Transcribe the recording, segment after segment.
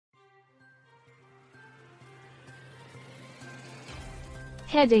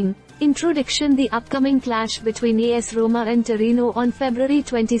Heading: Introduction. The upcoming clash between AS Roma and Torino on February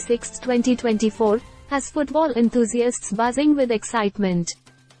 26, 2024, has football enthusiasts buzzing with excitement.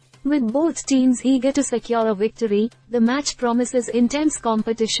 With both teams eager to secure a victory, the match promises intense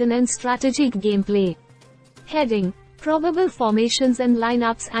competition and strategic gameplay. Heading: Probable formations and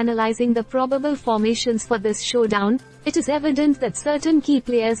lineups. Analyzing the probable formations for this showdown, it is evident that certain key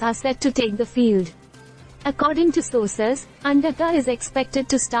players are set to take the field. According to sources, Unraveling is expected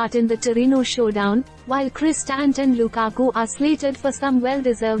to start in the Torino Showdown, while Cristante and Lukaku are slated for some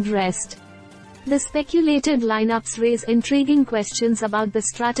well-deserved rest. The speculated lineups raise intriguing questions about the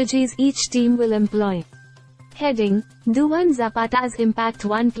strategies each team will employ. Heading: Duvan Zapata's impact.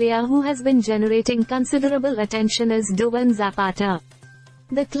 One player who has been generating considerable attention is Duvan Zapata.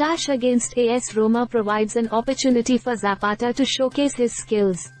 The clash against AS Roma provides an opportunity for Zapata to showcase his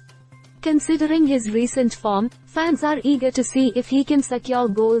skills. Considering his recent form, fans are eager to see if he can secure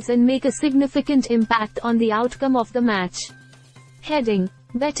goals and make a significant impact on the outcome of the match. Heading: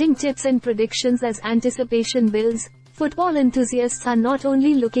 Betting tips and predictions. As anticipation builds, football enthusiasts are not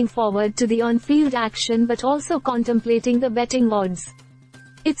only looking forward to the on-field action but also contemplating the betting odds.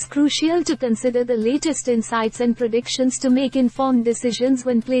 It's crucial to consider the latest insights and predictions to make informed decisions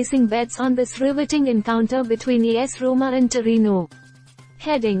when placing bets on this riveting encounter between AS Roma and Torino.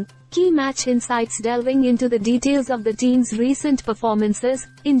 Heading: Key match insights. Delving into the details of the team's recent performances,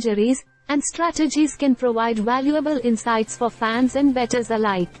 injuries, and strategies can provide valuable insights for fans and bettors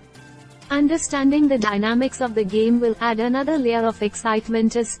alike. Understanding the dynamics of the game will add another layer of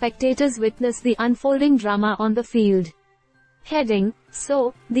excitement as spectators witness the unfolding drama on the field. Heading: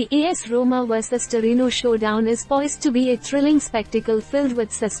 So, the AS Roma vs Torino showdown is poised to be a thrilling spectacle filled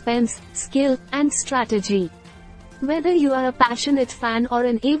with suspense, skill, and strategy. Whether you are a passionate fan or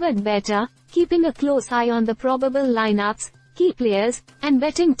an avid bettor, keeping a close eye on the probable lineups, key players, and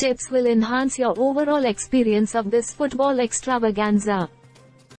betting tips will enhance your overall experience of this football extravaganza.